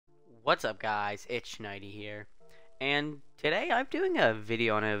What's up guys, it's Nighty here, and today I'm doing a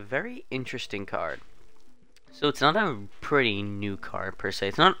video on a very interesting card. So it's not a pretty new card per se,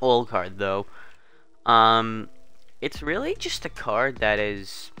 it's not an old card though. It's really just a card that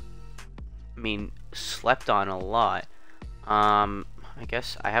is, slept on a lot. I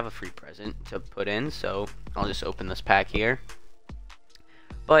guess I have a free present to put in, so I'll just open this pack here.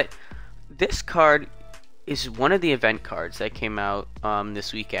 But this card is one of the event cards that came out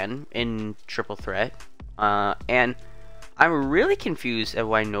this weekend in Triple Threat, and I'm really confused at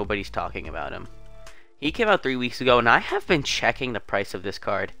why nobody's talking about him. He came out 3 weeks ago, and I have been checking the price of this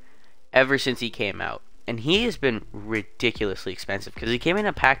card ever since he came out, and he has been ridiculously expensive because he came in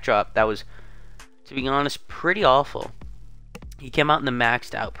a pack drop that was, to be honest, pretty awful. He came out in the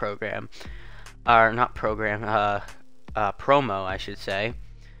maxed out program, or not program, promo I should say,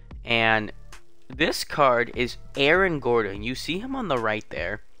 and this card is Aaron Gordon. You see him on the right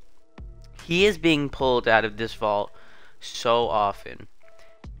there. He is being pulled out of this vault so often.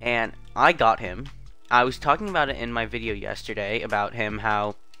 And I got him. I was talking about it in my video yesterday about him,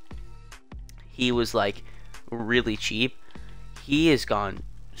 how he was like really cheap. He has gone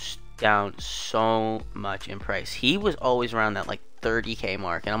down so much in price. He was always around that like 30k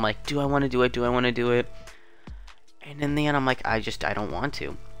mark. And I'm like, do I want to do it? Do I want to do it? And in the end, I'm like, I don't want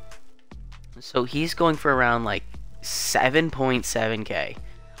to. So he's going for around like 7.7k.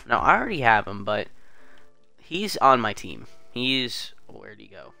 Now I already have him, but he's on my team. Where'd he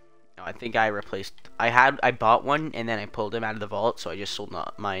go? No, I think I bought one and then I pulled him out of the vault, so I just sold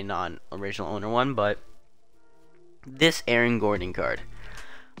my non-original owner one. But this Aaron Gordon card,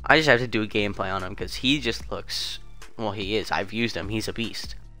 I just have to do a gameplay on him because he just looks, well, he is. I've used him. He's a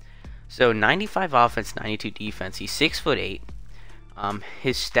beast. So 95 offense, 92 defense. He's 6'8".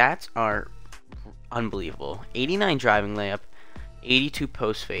 His stats are unbelievable. 89 driving layup, 82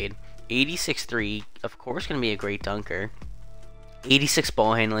 post fade, 86 3, of course going to be a great dunker, 86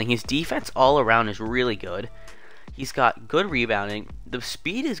 ball handling. His defense all around is really good. He's got good rebounding. The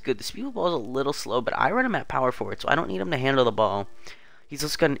speed is good. The speed of the ball is a little slow, but I run him at power forward, so I don't need him to handle the ball. He's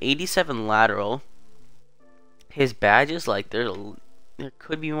also got an 87 lateral. His badges, like there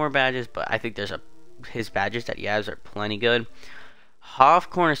could be more badges, but I think his badges that he has are plenty good. Half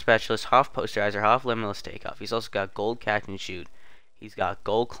corner specialist, half posterizer, half limitless takeoff. He's also got gold catch and shoot. He's got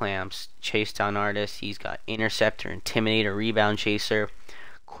gold clamps, chase down artist. He's got interceptor, intimidator, rebound chaser,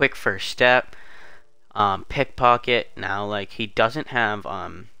 quick first step, pickpocket. Now, like, he doesn't have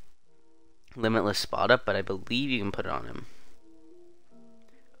limitless spot up, but I believe you can put it on him.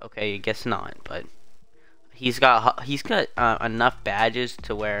 Okay, I guess not, but he's got enough badges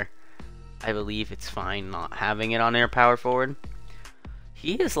to where I believe it's fine not having it on air power forward.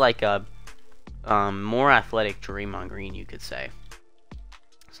 He is like a more athletic Draymond Green, you could say.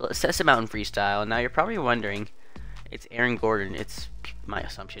 So let's test him out in freestyle. Now you're probably wondering, it's Aaron Gordon. My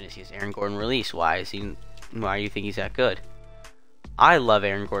assumption is he's Aaron Gordon release. Why do you think he's that good? I love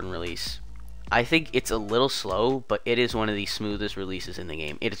Aaron Gordon release. I think it's a little slow, but it is one of the smoothest releases in the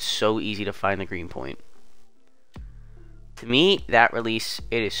game. It is so easy to find the green point. To me, that release,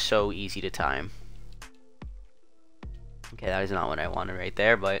 it is so easy to time. Okay, that is not what I wanted right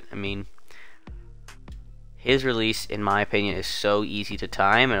there, but I mean, his release, in my opinion, is so easy to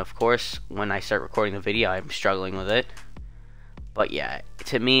time, and of course, when I start recording the video, I'm struggling with it. But yeah,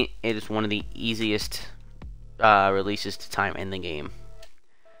 to me, it is one of the easiest releases to time in the game.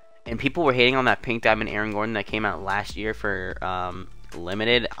 And people were hating on that Pink Diamond Aaron Gordon that came out last year for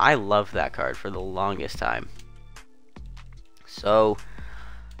Limited. I loved that card for the longest time. So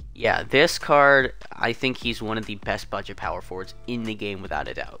yeah, this card, I think he's one of the best budget power forwards in the game without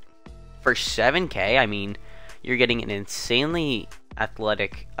a doubt. For 7k, I mean, you're getting an insanely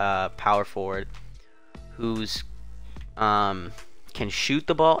athletic power forward who's can shoot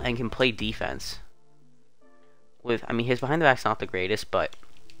the ball and can play defense. His behind the back's not the greatest, but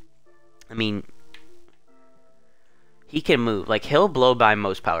I mean, he can move. Like, he'll blow by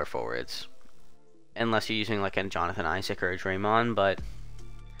most power forwards, unless you're using like a Jonathan Isaac or a Draymond, but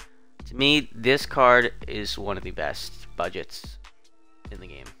to me, this card is one of the best budgets in the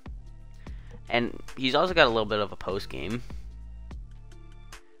game. And he's also got a little bit of a post game.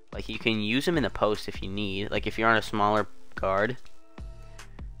 Like, you can use him in the post if you need. Like, if you're on a smaller guard.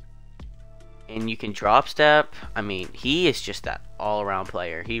 And you can drop step. I mean, he is just that all-around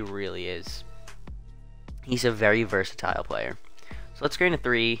player. He really is. He's a very versatile player. So let's grade a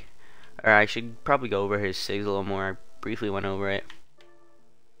 3. Or I should probably go over his SIGs a little more. I briefly went over it.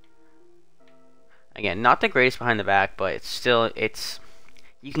 Again, not the greatest behind the back, but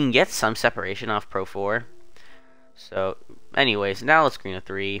you can get some separation off Pro 4. So, anyways, now let's green a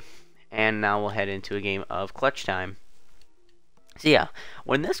 3. And now we'll head into a game of Clutch Time. So yeah,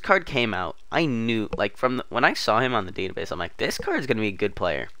 when this card came out, I knew, like, when I saw him on the database, I'm like, this card's gonna be a good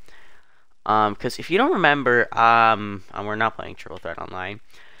player. Because if you don't remember, and we're not playing Triple Threat Online.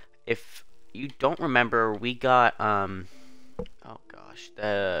 If you don't remember, we got, oh gosh,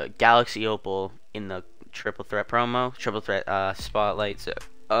 the Galaxy Opal in the Triple Threat promo, Triple Threat, Spotlight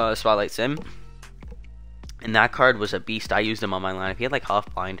Sim. And that card was a beast. I used him on my lineup. He had like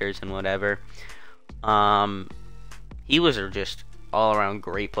half blinders and whatever. He was just all around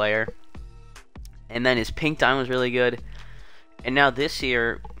great player. And then his pink time was really good. And now this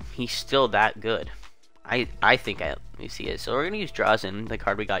year, he's still that good. I think at least he is. So we're gonna use Drazen, the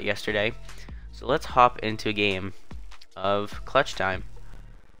card we got yesterday. So let's hop into a game of Clutch Time.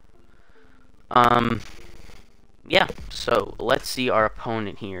 Yeah, so let's see our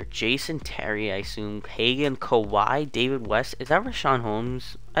opponent here. Jason Terry, I assume. Hagan, Kawhi, David West. Is that Rashawn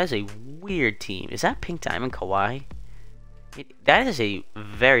Holmes? That is a weird team. Is that Pink Diamond Kawhi? That is a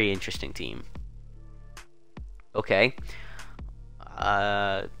very interesting team. Okay.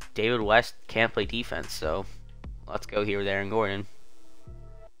 David West can't play defense, so let's go here with Aaron Gordon.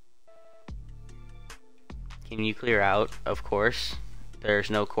 Can you clear out? Of course. There's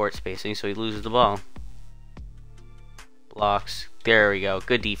no court spacing, so he loses the ball. Blocks. There we go.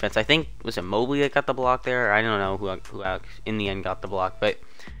 Good defense. I think, was it Mobley that got the block there? I don't know who in the end got the block, but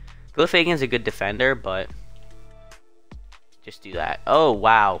Cliff Hagan's a good defender, but just do that. Oh,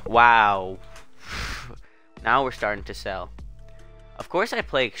 wow. Wow. Now we're starting to sell. Of course, I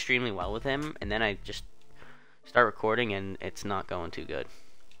play extremely well with him, and then I just start recording, and it's not going too good.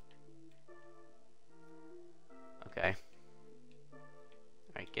 Okay.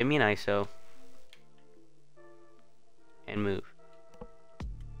 Alright, give me an ISO. And move.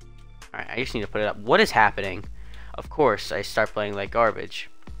 Alright, I just need to put it up. What is happening? Of course, I start playing like garbage.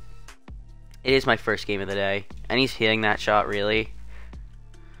 It is my first game of the day. And he's hitting that shot, really.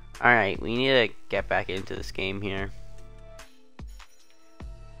 Alright, we need to get back into this game here.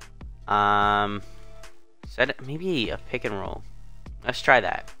 Set maybe a pick and roll. Let's try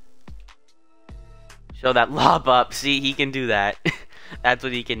that. Show that lob up. See, he can do that. That's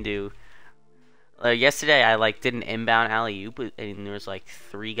what he can do. Yesterday, I did an inbound alley-oop, and there was like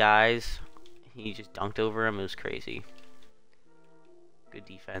 3 guys. He just dunked over him. It was crazy. Good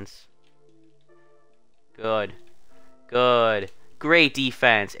defense. Good. Good. Great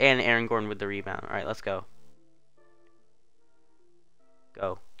defense. And Aaron Gordon with the rebound. All right, let's go.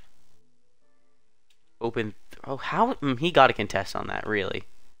 Go. Open. Oh, how? He got a contest on that, really.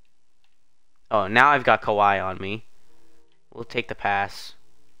 Oh, now I've got Kawhi on me. We'll take the pass.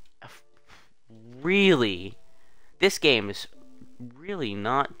 Really? This game is really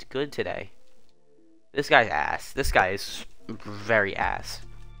not good today. This guy's ass. This guy is very ass.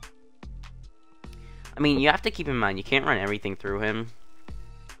 I mean, you have to keep in mind, you can't run everything through him.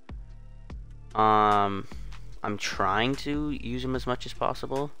 I'm trying to use him as much as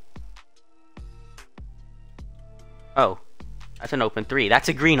possible. Oh, that's an open 3. That's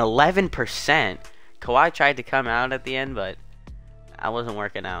a green 11%. Kawhi tried to come out at the end, but that wasn't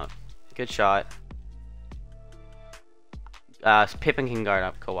working out. Good shot. Pippen can guard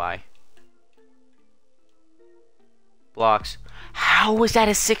up Kawhi. Blocks. How was that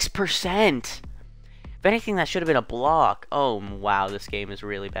a 6%? If anything, that should have been a block. Oh, wow, this game is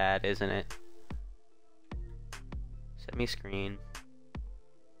really bad, isn't it? Set me screen.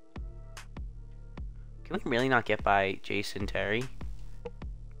 Can we really not get by Jason Terry?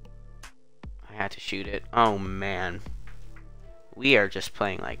 I had to shoot it. Oh, man. We are just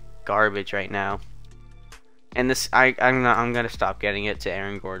playing like garbage right now. And this, I'm gonna stop getting it to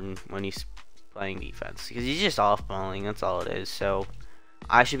Aaron Gordon when he's playing defense, because he's just off-balling. That's all it is. So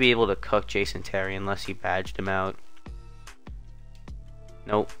I should be able to cook Jason Terry unless he badged him out.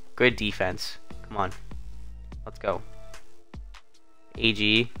 Nope. Good defense. Come on. Let's go.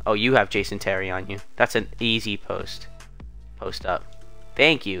 AG. Oh, you have Jason Terry on you. That's an easy post. Post up.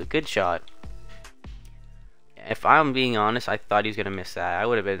 Thank you. Good shot. If I'm being honest, I thought he was going to miss that. I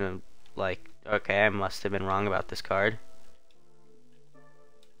would have been like, okay, I must have been wrong about this card.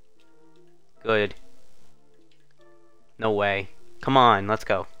 Good. No way. Come on, let's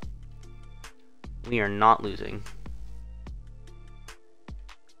go. We are not losing.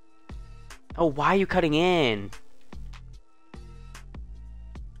 Oh, why are you cutting in?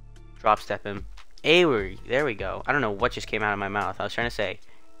 Drop step him. There we go. I don't know what just came out of my mouth. I was trying to say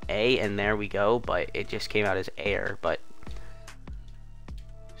A, and there we go, but it just came out as air. But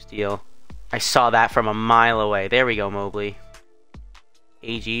steal. I saw that from a mile away. There we go, Mobley.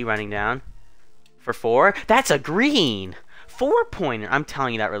 AG running down for 4. That's a green. 4-pointer. I'm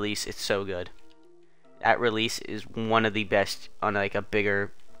telling you, that release, it's so good. That release is one of the best on like a big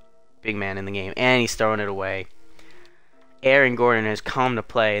man in the game. And he's throwing it away. Aaron Gordon has come to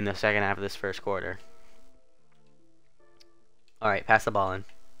play in the second half of this first quarter. Alright, pass the ball in.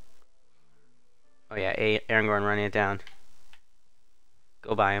 Oh yeah, Aaron Gordon running it down.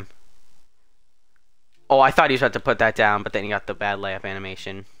 Go by him. Oh, I thought he was about to put that down, but then he got the bad layup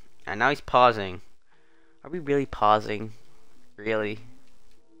animation. And now he's pausing. Are we really pausing? Really?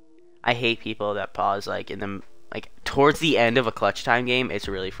 I hate people that pause like in the towards the end of a clutch time game. It's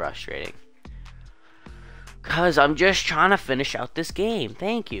really frustrating. Cause I'm just trying to finish out this game.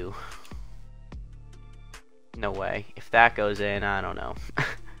 Thank you. No way. If that goes in, I don't know.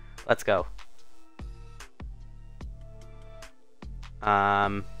 Let's go.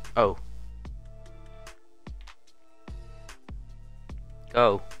 Oh.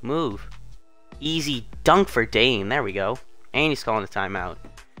 Go. Move. Easy dunk for Dame. There we go. And he's calling the timeout.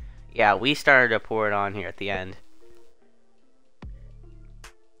 Yeah, we started to pour it on here at the end.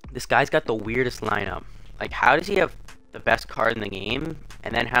 This guy's got the weirdest lineup. Like, how does he have the best card in the game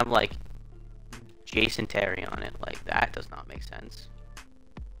and then have, like, Jason Terry on it? Like, that does not make sense.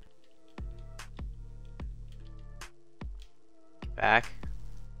 Get back.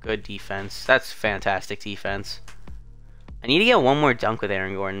 Good defense. That's fantastic defense. I need to get one more dunk with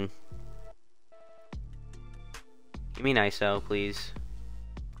Aaron Gordon. Give me an ISO, please.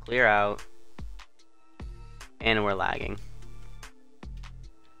 Clear out. And we're lagging.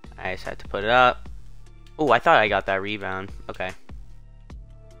 I just had to put it up. Oh, I thought I got that rebound. Okay.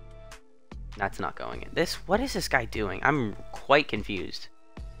 That's not going in. What is this guy doing? I'm quite confused.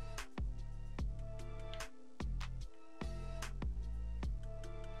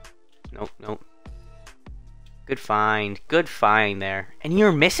 Nope, nope. Good find. Good find there. And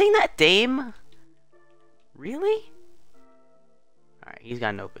you're missing that, Dame? Really? Alright, he's got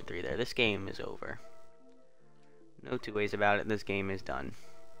an open 3 there. This game is over. No two ways about it. This game is done.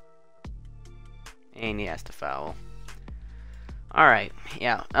 And he has to foul. Alright,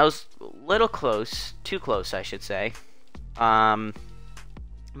 yeah. That was a little close. Too close, I should say. But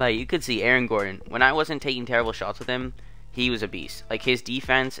you could see Aaron Gordon. When I wasn't taking terrible shots with him, he was a beast. Like, his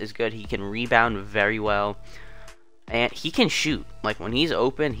defense is good. He can rebound very well. And he can shoot. Like, when he's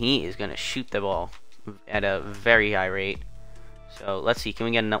open, he is going to shoot the ball at a very high rate. So, let's see. Can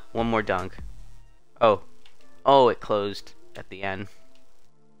we get one more dunk? Oh. Oh, it closed at the end.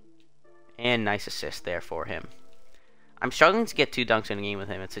 And nice assist there for him. I'm struggling to get 2 dunks in a game with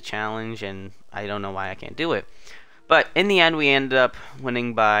him. It's a challenge, and I don't know why I can't do it. But in the end, we ended up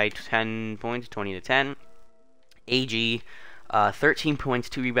winning by 10 points, 20-10. AG, 13 points,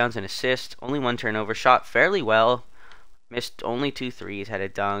 2 rebounds, and assists. Only 1 turnover. Shot fairly well. Missed only 2 threes. Had a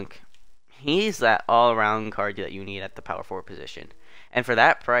dunk. He's that all-around card that you need at the power forward position. And for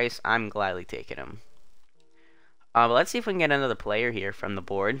that price, I'm gladly taking him. But let's see if we can get another player here from the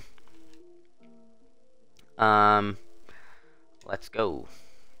board. Let's go.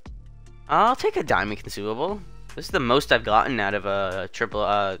 I'll take a diamond consumable. This is the most I've gotten out of a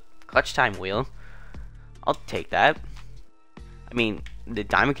triple clutch time wheel. I'll take that. I mean, the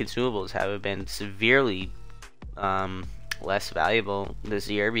diamond consumables have been severely less valuable this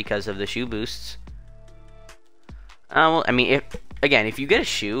year because of the shoe boosts. Well, I mean, if you get a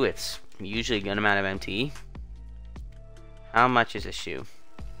shoe, it's usually a good amount of MT. How much is a shoe?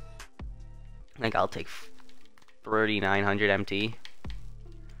 I think I'll take 3,900 MT.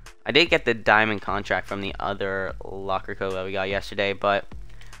 I did get the diamond contract from the other locker code that we got yesterday, but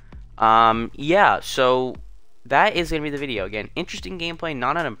yeah, so that is going to be the video. Again, interesting gameplay,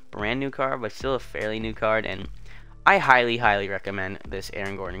 not on a brand new card, but still a fairly new card, and I highly, highly recommend this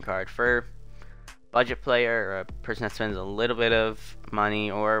Aaron Gordon card for budget player or a person that spends a little bit of money,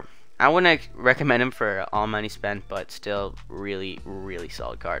 or I wouldn't recommend him for all money spent, but still really, really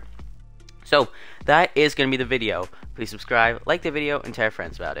solid card. So that is going to be the video. Please subscribe, like the video, and tell your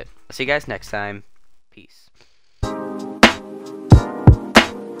friends about it. I'll see you guys next time. Peace.